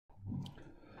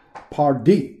Part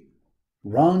D,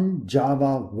 run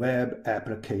Java web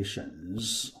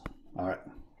applications. All right.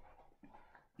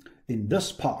 In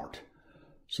this part,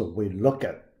 so we look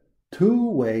at two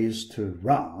ways to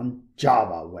run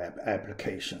Java web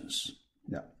applications.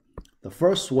 Yeah. The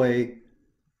first way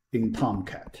in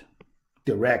Tomcat,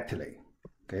 directly,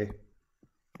 okay?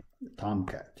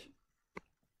 Tomcat.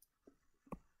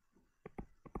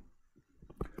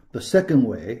 The second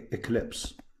way,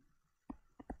 Eclipse.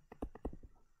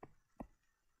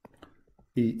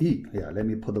 EE, yeah, let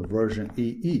me put the version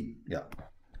EE, yeah.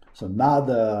 So not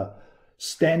the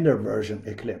standard version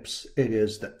Eclipse, it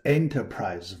is the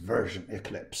enterprise version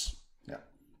Eclipse, yeah.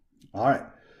 All right.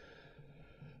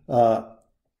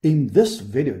 In this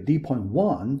video,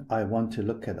 D.1, I want to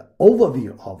look at the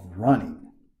overview of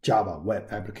running Java web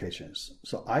applications.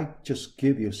 So I just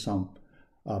give you some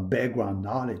background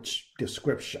knowledge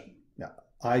description. Yeah,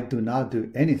 I do not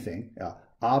do anything.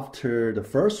 After the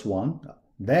first one,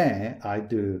 then I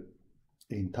do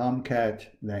in Tomcat,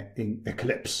 then in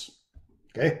Eclipse.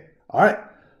 Okay, all right.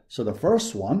 So the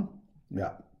first one,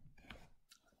 yeah,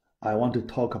 I want to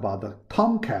talk about the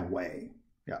Tomcat way.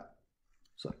 Yeah,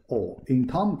 so in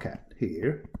Tomcat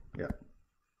here, yeah.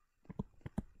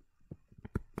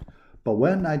 But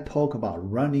when I talk about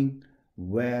running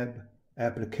web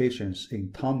applications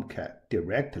in Tomcat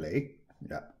directly,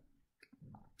 yeah,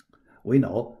 we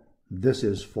know this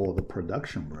is for the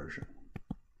production version.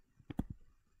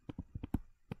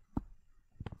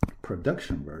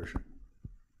 Production version.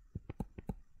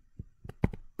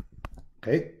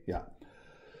 Okay, yeah.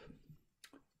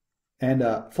 And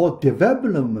for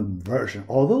development version,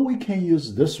 although we can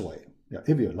use this way, yeah,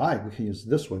 if you like, we can use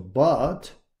this way,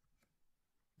 but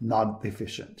not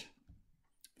efficient.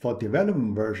 For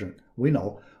development version, we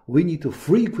know we need to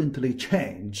frequently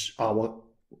change our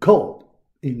code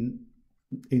in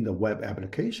the web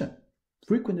application.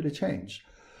 Frequently change.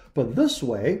 But this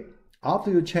way,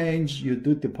 after you change, you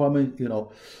do deployment, you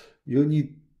know, you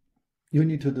need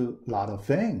to do a lot of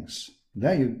things.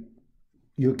 Then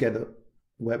you get a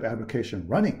web application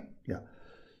running. Yeah.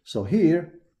 So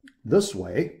here, this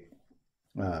way,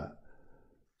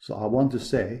 so I want to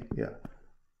say, yeah,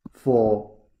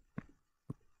 for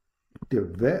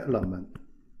development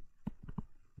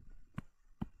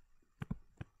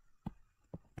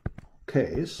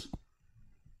case,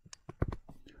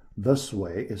 this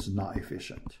way is not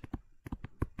efficient.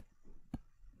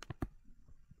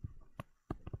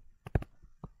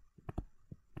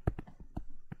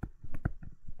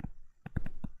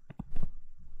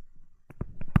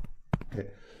 Okay,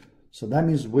 so that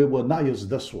means we will not use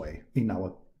this way in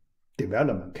our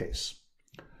development case.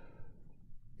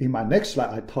 In my next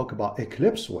slide, I talk about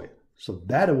Eclipse way. So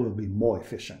that will be more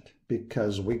efficient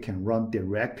because we can run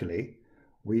directly.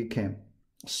 We can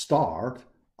start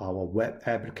our web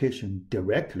application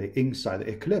directly inside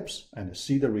Eclipse and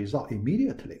see the result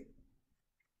immediately.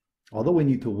 Although we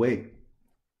need to wait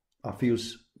a few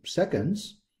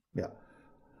seconds, yeah,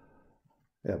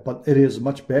 but it is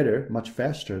much better, much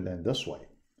faster than this way.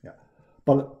 Yeah,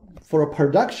 but for a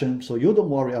production, so you don't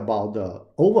worry about the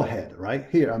overhead, right?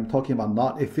 Here I'm talking about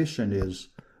not efficient is,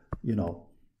 you know,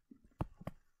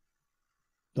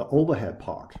 the overhead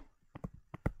part.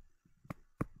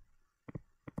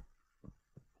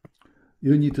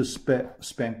 You need to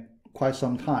spend quite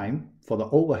some time for the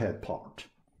overhead part.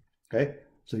 Okay,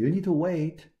 so you need to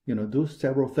wait, you know, do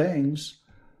several things.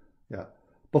 Yeah,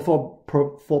 but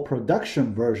for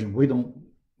production version, we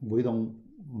don't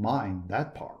mind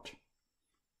that part,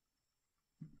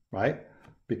 right?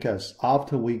 Because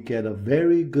after we get a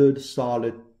very good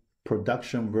solid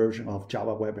production version of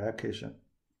Java web application,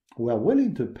 we are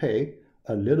willing to pay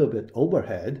a little bit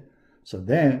overhead. So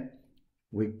then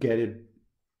we get it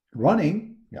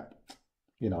running, yeah,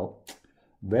 you know,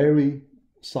 very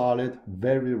solid,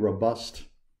 very robust,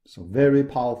 so very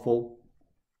powerful.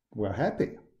 We're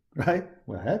happy, right?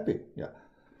 We're happy, yeah.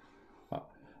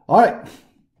 All right.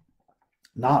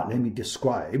 Now let me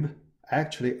describe.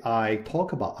 Actually, I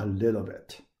talk about a little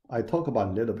bit.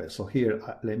 So here,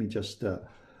 let me just, you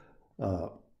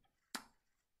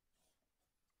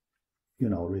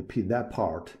know, repeat that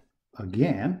part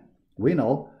again. We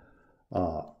know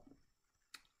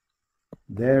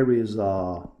there is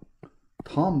a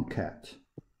Tomcat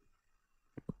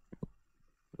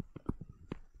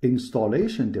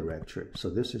installation directory. So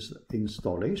this is the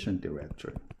installation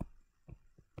directory.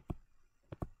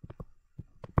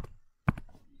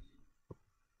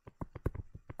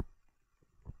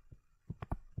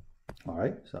 All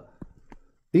right, so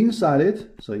inside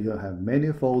it, so you have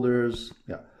many folders,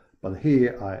 yeah. But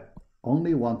here I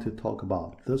only want to talk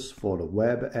about this for the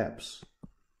web apps.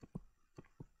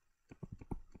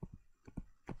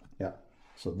 Yeah.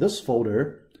 So this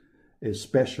folder is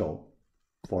special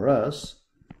for us.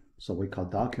 So we call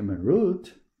document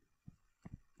root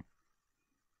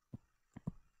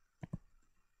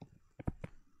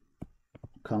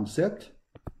concept.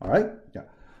 All right. Yeah.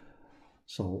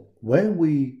 So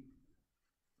when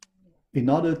in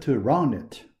order to run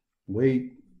it,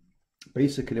 we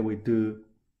do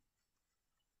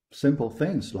simple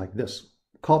things like this: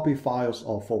 copy files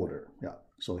or folder. Yeah.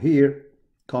 So here,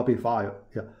 copy file.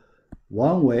 Yeah.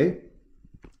 One way,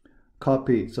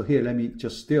 copy. So here, let me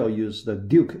just still use the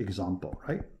Duke example,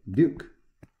 right? Duke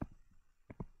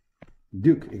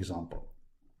example.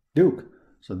 Duke.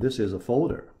 So this is a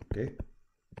folder. Okay.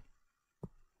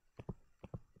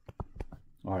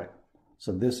 All right.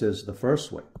 So this is the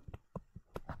first way.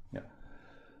 Yeah.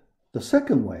 The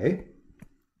second way,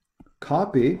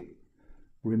 copy.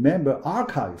 Remember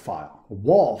archive file,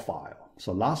 WAR file.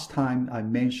 So last time I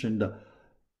mentioned the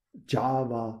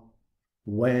Java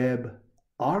web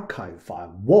archive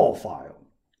file, WAR file.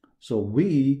 So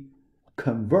we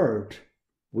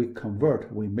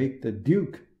make the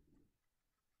Duke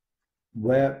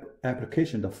web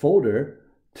application, the folder,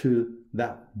 to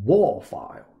that WAR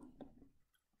file.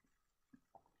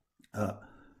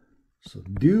 So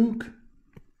Duke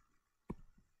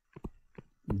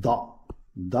WAR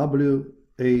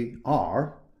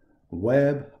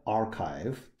web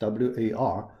archive,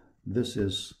 WAR, this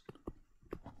is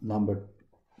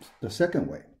the second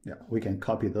way. Yeah, we can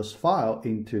copy this file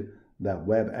into that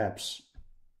web apps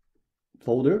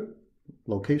folder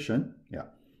location. Yeah.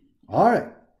 All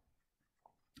right.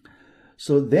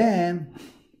 So then,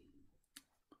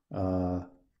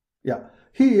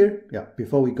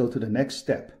 before we go to the next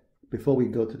step,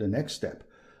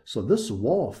 so this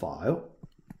WAR file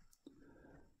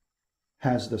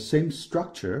has the same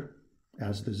structure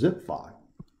as the zip file.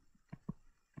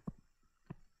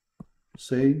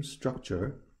 Same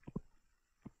structure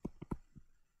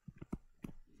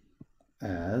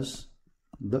as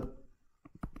the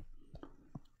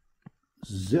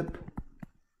zip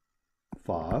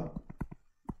file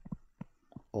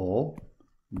or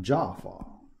jar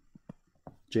file,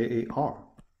 JAR,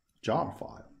 jar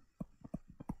file.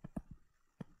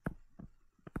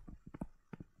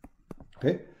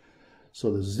 Okay,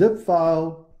 so the zip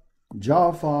file,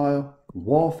 jar file,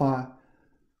 WAR file,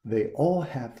 they all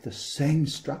have the same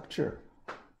structure.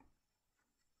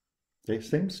 Okay,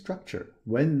 same structure.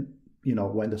 When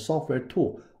the software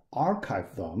tool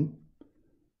archive them,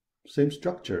 same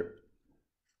structure.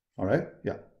 All right,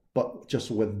 yeah, but just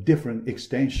with different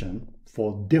extension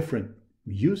for different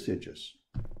usages.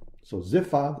 So zip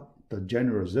file, the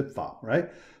general zip file,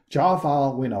 right? Jar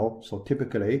file, we know. So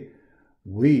typically,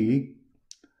 we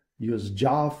use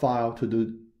jar file to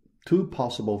do two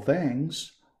possible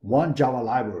things. One, Java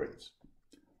libraries.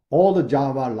 All the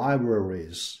Java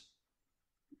libraries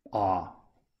are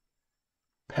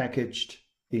packaged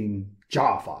in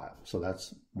jar file. So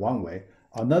that's one way.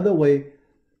 Another way,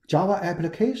 Java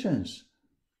applications.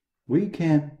 We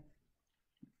can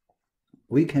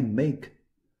make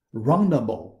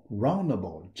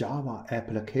runnable Java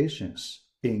applications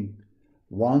in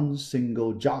one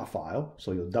single jar file.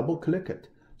 So you double click it.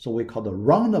 So we call the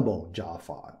runnable jar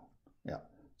file. Yeah.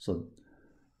 So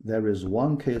there is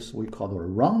one case we call the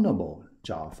runnable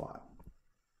jar file.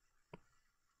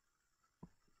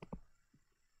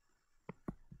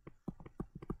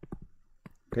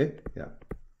 Okay, yeah.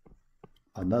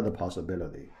 Another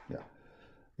possibility. Yeah.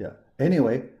 Yeah.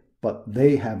 Anyway, but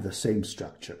they have the same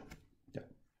structure. Yeah.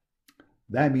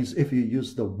 That means if you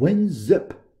use the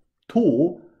WinZip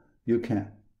tool, you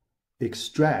can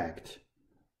extract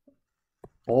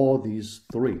all these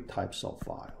three types of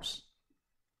files.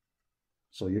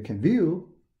 So you can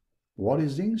view what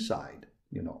is inside,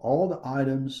 all the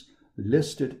items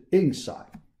listed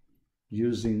inside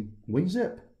using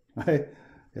WinZip, right?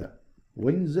 Yeah,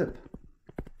 WinZip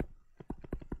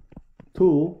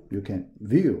tool, you can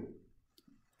view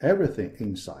everything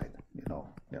inside,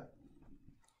 yeah.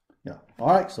 Yeah,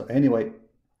 all right, so anyway,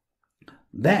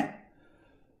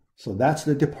 so that's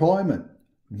the deployment.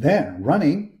 Then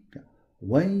running,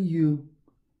 when you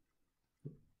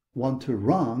want to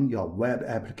run your web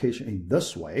application in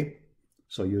this way,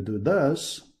 so you do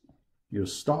this, you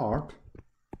start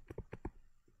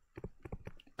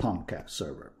Tomcat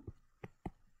server.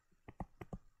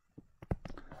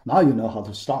 Now you know how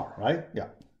to start, right? Yeah,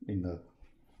 in the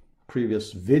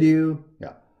previous video,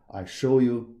 yeah, I show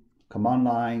you command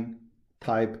line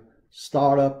type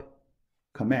startup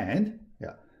command.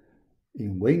 Yeah,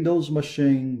 in Windows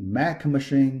machine, Mac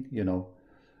machine, you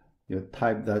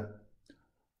type that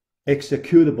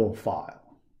executable file.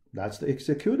 That's the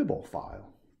executable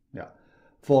file. Yeah.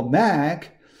 For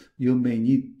Mac, you may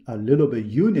need a little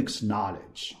bit Unix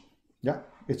knowledge. Yeah,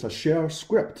 it's a shell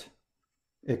script,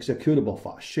 executable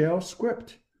file, shell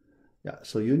script. Yeah,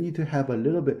 so you need to have a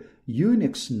little bit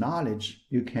Unix knowledge.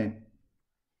 You can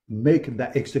make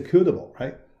that executable,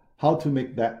 right? How to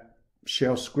make that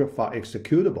shell script file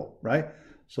executable, right?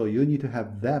 So you need to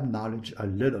have that knowledge a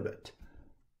little bit.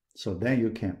 So then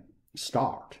you can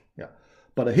start. Yeah.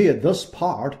 But here, this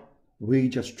part, we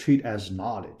just treat as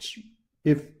knowledge.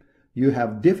 If you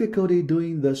have difficulty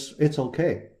doing this, it's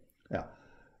okay. Yeah.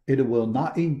 It will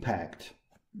not impact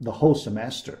the whole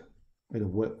semester. It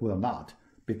will not,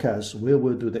 because we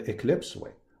will do the Eclipse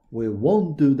way. We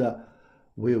won't do the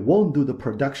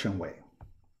production way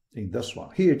in this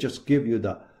one. Here, just give you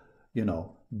the,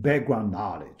 background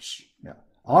knowledge. Yeah.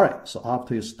 All right. So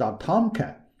after you start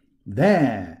Tomcat,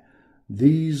 then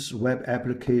these web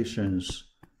applications,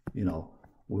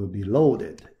 will be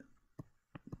loaded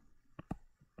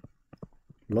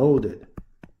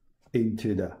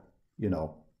into the,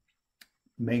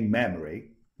 main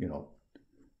memory,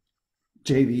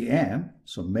 JVM.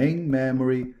 So main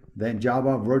memory, then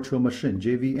Java Virtual Machine,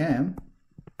 JVM,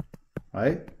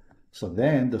 right? So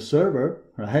then the server,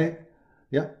 right?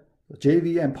 Yeah,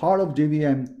 JVM, part of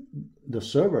JVM, the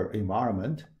server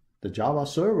environment, the Java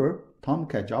server,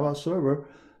 Tomcat Java server.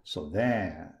 So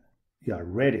then you are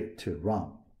ready to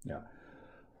run. Yeah.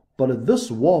 But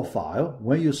this WAR file,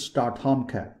 when you start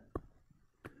Tomcat,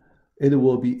 it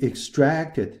will be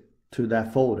extracted to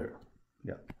that folder.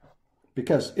 Yeah.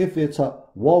 Because if it's a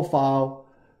WAR file,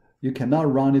 you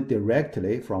cannot run it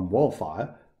directly from WAR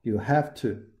file. You have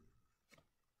to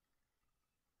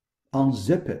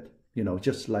unzip it,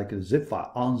 just like a zip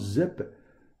file, unzip it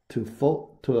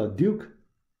to a Duke,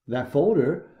 that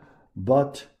folder,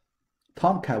 but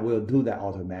Tomcat will do that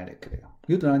automatically.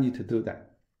 You do not need to do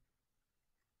that.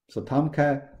 So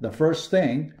Tomcat, the first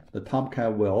thing, the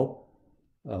Tomcat will,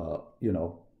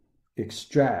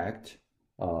 extract,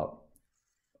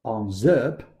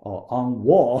 unzip or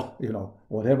unwall,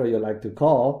 whatever you like to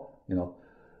call,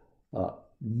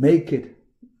 make it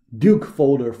Duke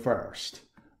folder first.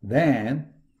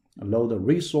 Then load the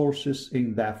resources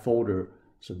in that folder.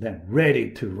 So then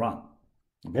ready to run.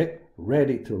 Okay,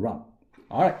 ready to run.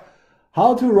 All right,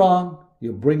 how to run?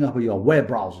 You bring up your web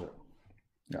browser.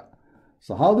 Yeah.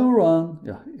 So how to run?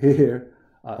 Yeah, here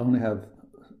I only have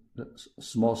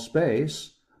small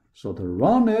space. So to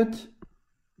run it,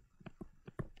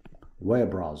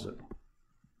 web browser.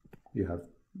 You have,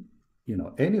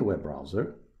 any web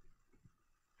browser.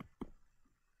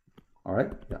 All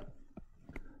right, yeah.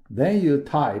 Then you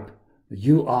type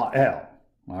URL.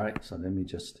 All right, so let me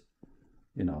just,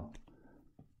 type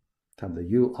the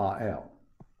URL.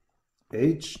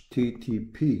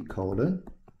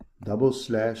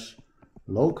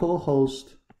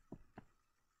 http://localhost,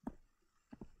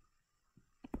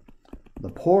 the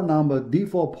port number,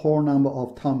 default port number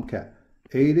of Tomcat,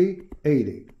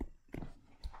 8080.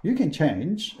 You can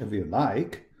change if you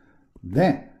like.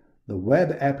 Then the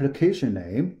web application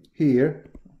name,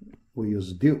 here we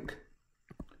use Duke.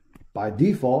 By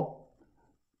default,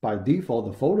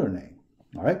 the folder name.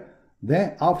 All right.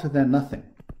 Then after that, nothing.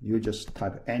 You just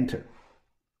type enter.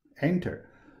 Enter.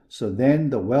 So then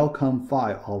the welcome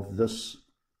file of this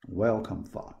welcome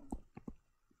file.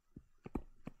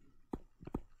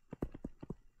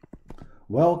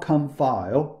 Welcome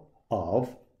file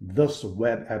of this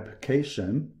web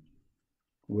application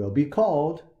will be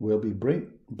called, will be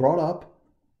brought up,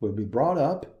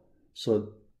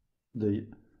 so the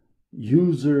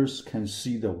users can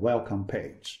see the welcome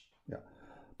page. Yeah.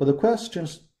 But the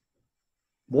questions,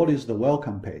 what is the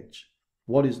welcome page?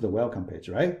 What is the welcome page,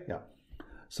 right? Yeah.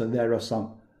 So there are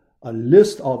a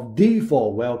list of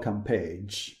default welcome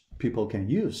page people can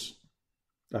use.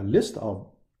 A list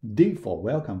of default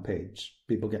welcome page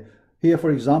people can. Here,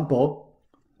 for example,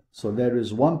 so there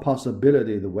is one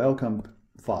possibility, the welcome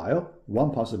file,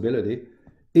 one possibility,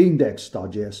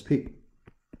 index.jsp.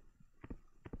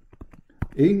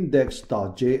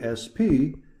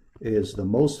 Index.jsp is the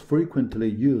most frequently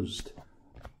used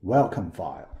welcome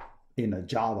file in a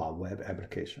Java web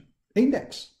application.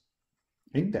 Index.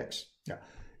 Yeah.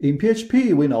 In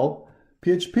PHP, we know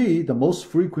PHP, the most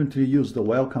frequently used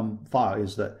welcome file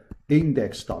is the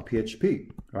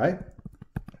index.php, right?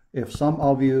 If some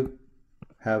of you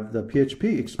have the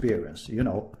PHP experience,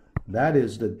 that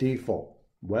is the default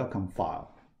welcome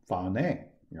file name.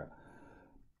 Yeah.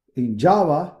 In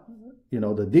Java,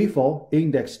 the default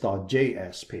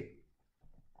index.jsp.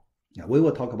 Yeah, we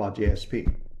will talk about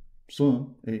JSP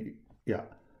soon. Yeah,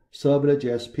 servlet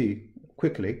JSP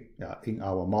quickly. Yeah, in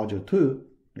our module 2.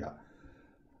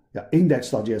 Yeah,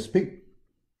 index.jsp.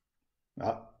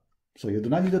 So you do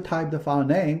not need to type the file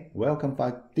name, welcome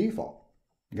by default.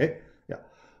 Okay, yeah.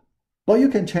 But you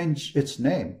can change its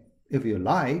name if you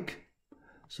like.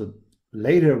 So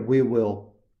later we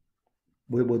will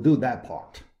do that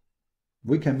part.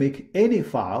 We can make any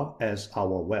file as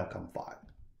our welcome file.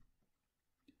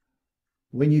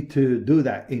 We need to do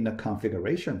that in a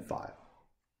configuration file.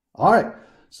 All right,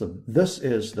 so this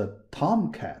is the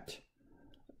Tomcat,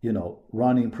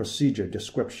 running procedure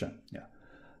description. Yeah.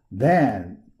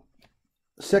 Then,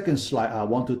 second slide, I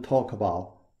want to talk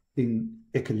about in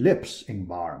Eclipse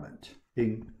environment,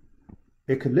 in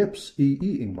Eclipse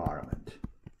EE environment.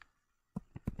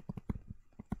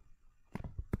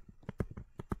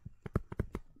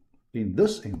 In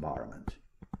this environment,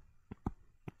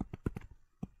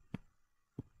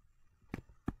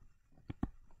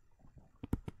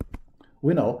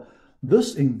 we know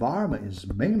this environment is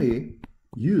mainly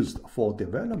used for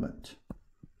development,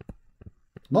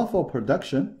 not for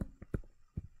production.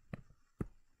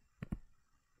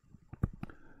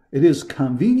 It is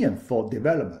convenient for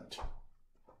development.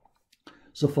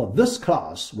 So for this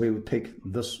class, we will take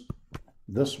this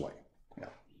way. Yeah.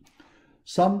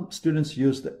 Some students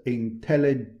use the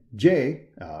IntelliJ,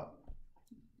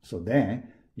 so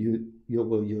then you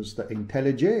will use the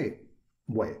IntelliJ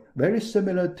way, very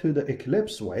similar to the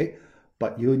Eclipse way,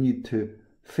 but you need to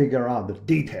figure out the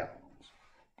detail.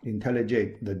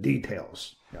 IntelliJ, the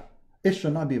details. Yeah, it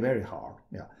should not be very hard.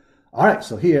 Yeah. All right.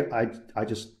 So here I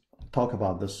just talk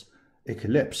about this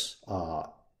Eclipse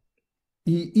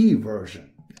EE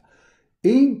version.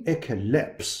 In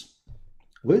Eclipse,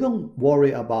 we don't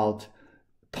worry about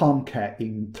Tomcat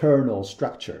internal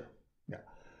structure. Yeah.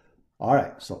 All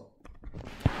right.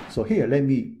 So here, let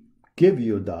me give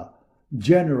you the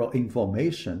general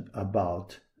information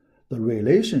about the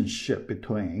relationship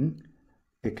between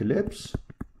Eclipse.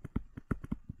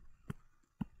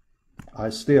 I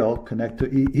still connect to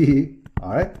EE,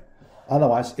 all right?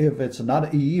 Otherwise, if it's not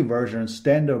an EE version,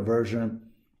 standard version,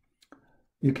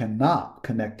 you cannot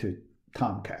connect to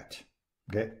Tomcat,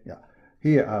 okay? Yeah.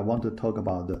 Here, I want to talk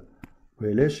about the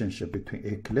relationship between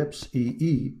Eclipse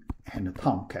EE and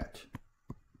Tomcat.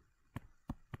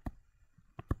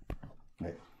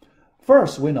 Okay.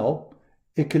 First, we know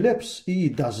Eclipse EE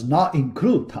does not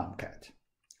include Tomcat.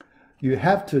 You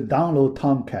have to download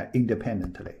Tomcat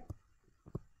independently.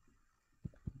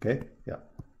 Okay, yeah,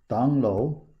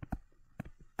 download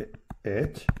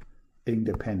it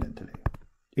independently,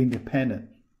 independent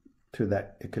to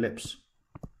that Eclipse.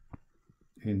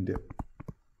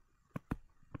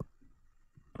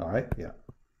 All right, yeah.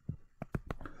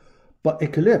 But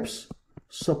Eclipse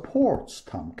supports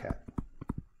Tomcat.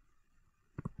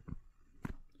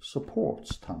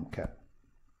 Supports Tomcat.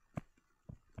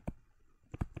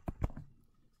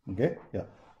 Okay, yeah.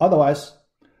 Otherwise,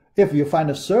 if you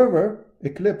find a server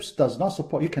Eclipse does not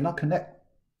support, you cannot connect.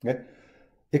 Okay?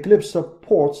 Eclipse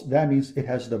supports, that means it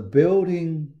has the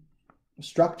building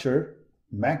structure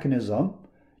mechanism.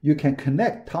 You can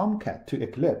connect Tomcat to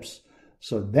Eclipse,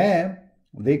 so then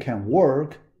they can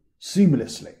work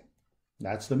seamlessly.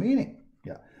 That's the meaning.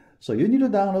 Yeah. So you need to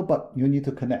download, but you need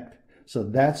to connect. So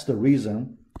that's the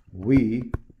reason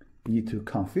we need to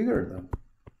configure them.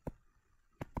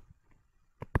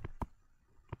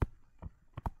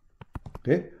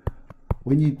 Okay.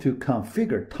 We need to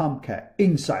configure Tomcat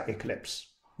inside Eclipse.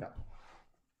 Yeah.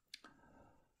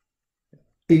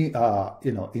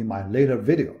 In my later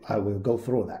video, I will go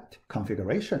through that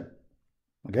configuration.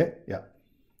 Okay, yeah.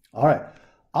 All right.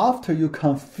 After you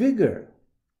configure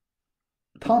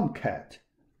Tomcat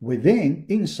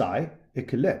inside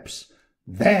Eclipse,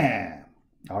 then,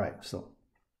 all right, so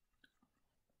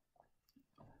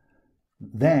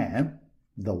then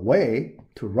the way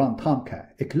to run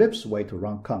Tomcat, Eclipse way to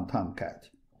run Tomcat,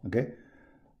 okay?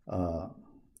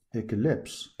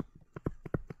 Eclipse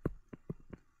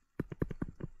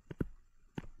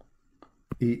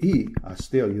EE, I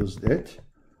still used it.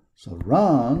 So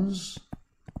runs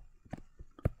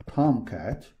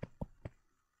Tomcat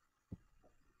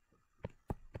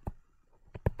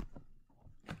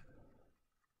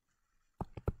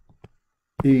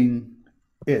in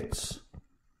its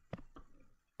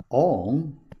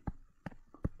own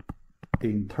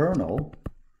internal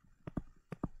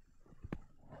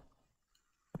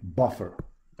buffer.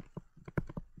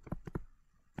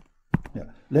 Yeah.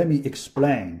 Let me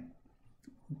explain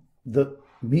the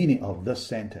meaning of this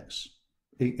sentence.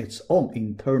 In its own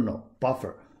internal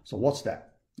buffer. So what's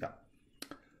that? Yeah.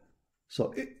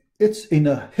 So it's in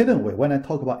a hidden way. When I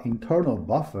talk about internal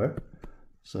buffer,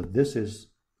 so this is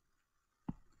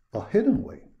a hidden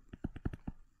way.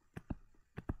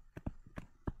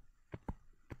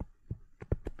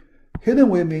 Hidden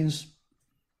way means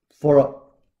for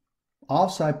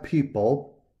outside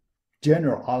people,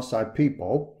 general outside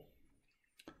people,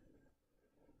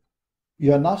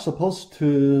 you're not supposed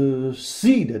to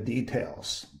see the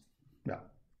details. Yeah.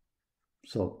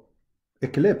 So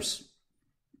Eclipse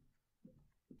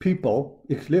people,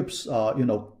 Eclipse,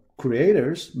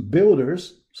 creators,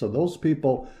 builders, so those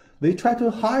people, they try to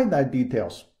hide that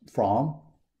details from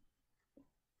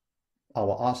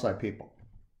our outside people.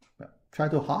 Yeah. Try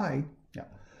to hide. Yeah.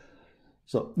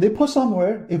 So they put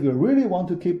somewhere, if you really want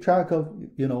to keep track of,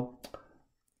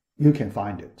 you can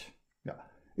find it. Yeah.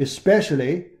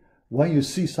 Especially when you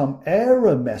see some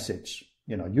error message,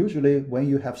 usually when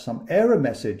you have some error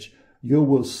message, you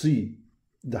will see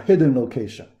the hidden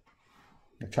location.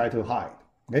 You try to hide,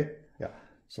 okay? Yeah.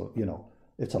 So,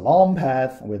 it's a long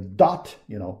path with dot,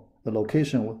 the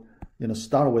location,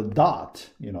 start with dot,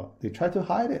 they try to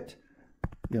hide it.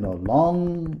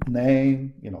 Long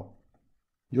name,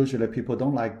 usually people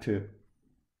don't like to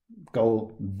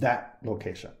go that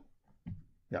location.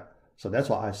 Yeah. So that's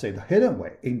why I say the hidden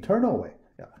way, internal way.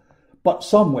 Yeah. But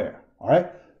somewhere, all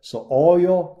right? So all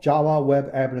your Java web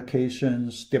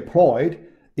applications deployed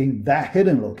in that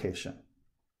hidden location.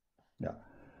 Yeah.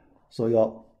 So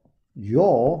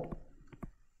your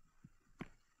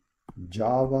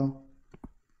Java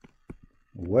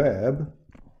web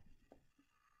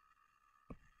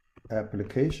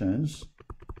applications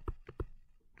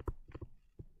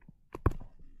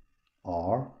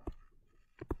are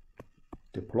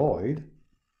deployed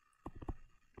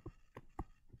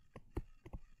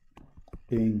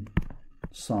in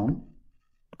some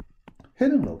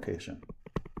hidden location.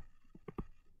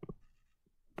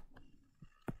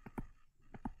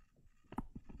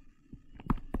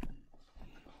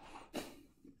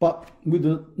 But we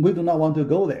do not want to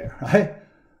go there, right?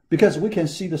 Because we can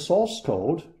see the source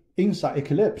code inside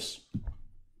Eclipse.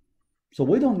 So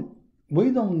we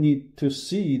don't need to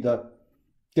see the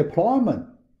deployment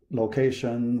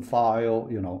location, file,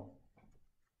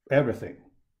 everything.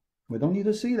 We don't need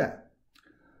to see that.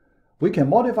 We can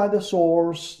modify the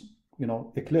source,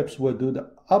 Eclipse will do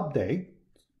the update.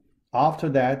 After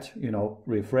that,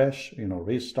 refresh,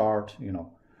 restart,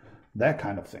 that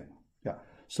kind of thing. Yeah.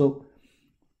 So,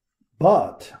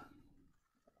 but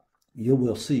you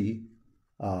will see,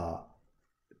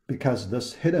 because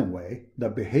this hidden way, the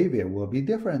behavior will be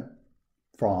different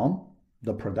from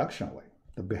the production way.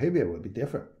 The behavior will be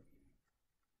different.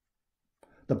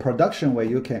 The production way,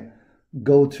 you can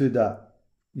go to the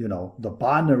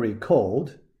binary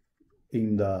code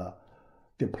in the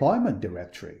deployment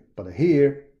directory. But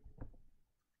here,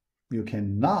 you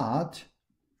cannot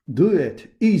do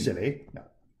it easily.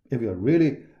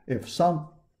 If some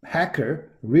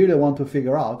hacker really want to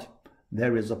figure out,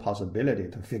 there is a possibility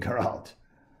to figure out.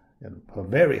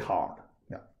 Very hard.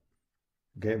 Yeah.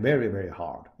 Okay, very, very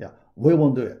hard. Yeah. We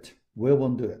won't do it.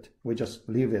 We just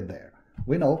leave it there.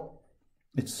 We know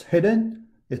it's hidden.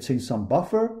 It's in some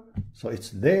buffer, so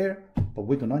it's there, but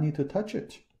we do not need to touch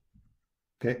it.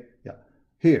 Okay, yeah.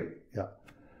 Here, yeah.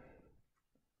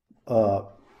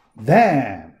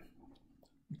 Then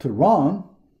to run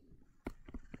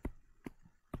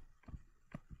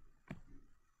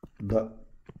the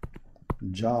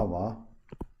Java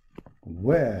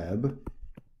web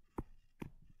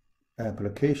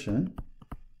application,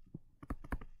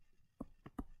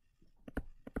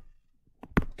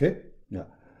 okay, yeah.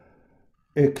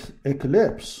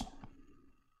 Eclipse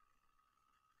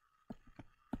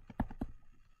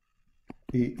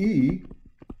EE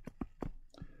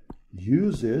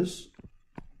uses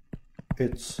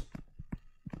its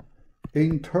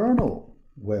internal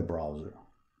web browser.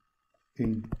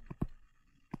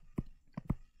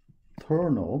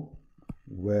 Internal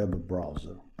web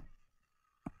browser.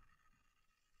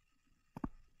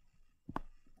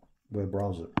 Web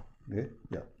browser. Okay,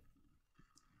 yeah.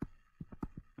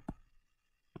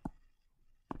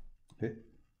 Okay,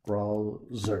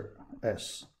 browser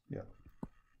S. Yeah.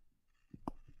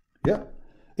 Yeah.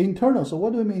 Internal. So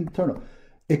what do we mean internal?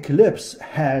 Eclipse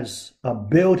has a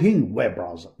built-in web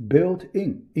browser,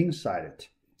 built-in inside it.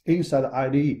 Inside the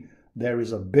IDE, there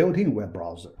is a built-in web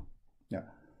browser. Yeah.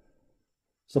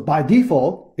 So by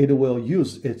default, it will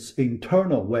use its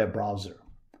internal web browser.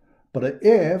 But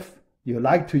if you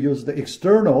like to use the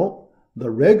external, the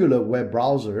regular web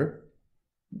browser,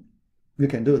 you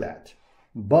can do that.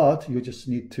 But you just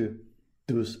need to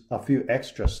do a few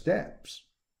extra steps.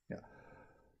 Yeah.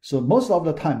 So most of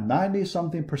the time,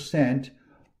 90-something%,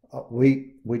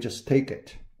 we just take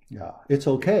it. Yeah, it's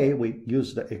okay. We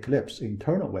use the Eclipse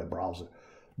internal web browser.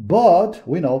 But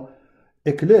we know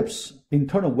Eclipse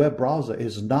internal web browser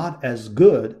is not as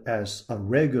good as a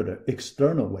regular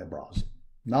external web browser.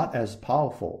 not as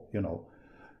powerful, you know.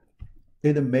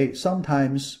 It may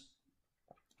sometimes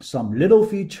some little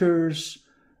features,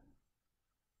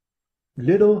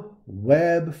 little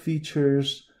web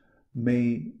features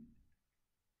you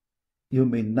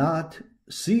may not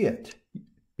see it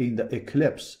in the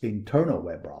Eclipse internal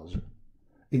web browser.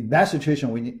 In that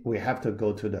situation, we have to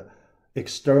go to the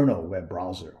external web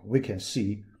browser. We can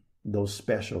see those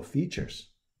special features.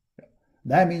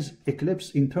 That means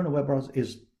Eclipse internal web browser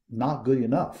is not good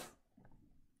enough.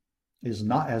 It's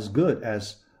not as good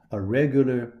as a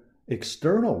regular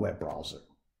external web browser.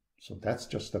 So that's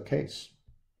just the case.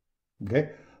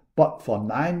 Okay, but for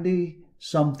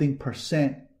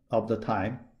 90-something% of the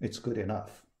time, it's good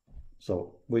enough.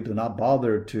 So we do not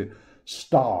bother to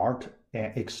start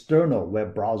an external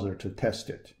web browser to test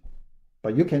it.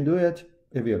 But you can do it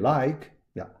if you like.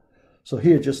 Yeah. So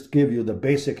here, just give you the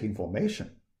basic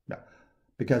information. Yeah.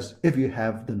 Because if you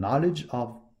have the knowledge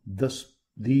of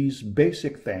these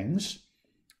basic things,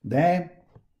 then,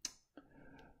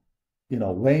 you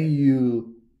know, when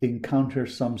you encounter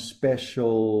some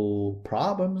special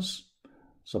problems,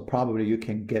 so probably you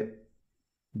can get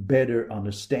better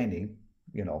understanding,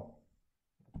 you know.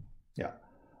 Yeah.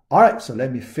 All right, so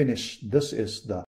let me finish. This is the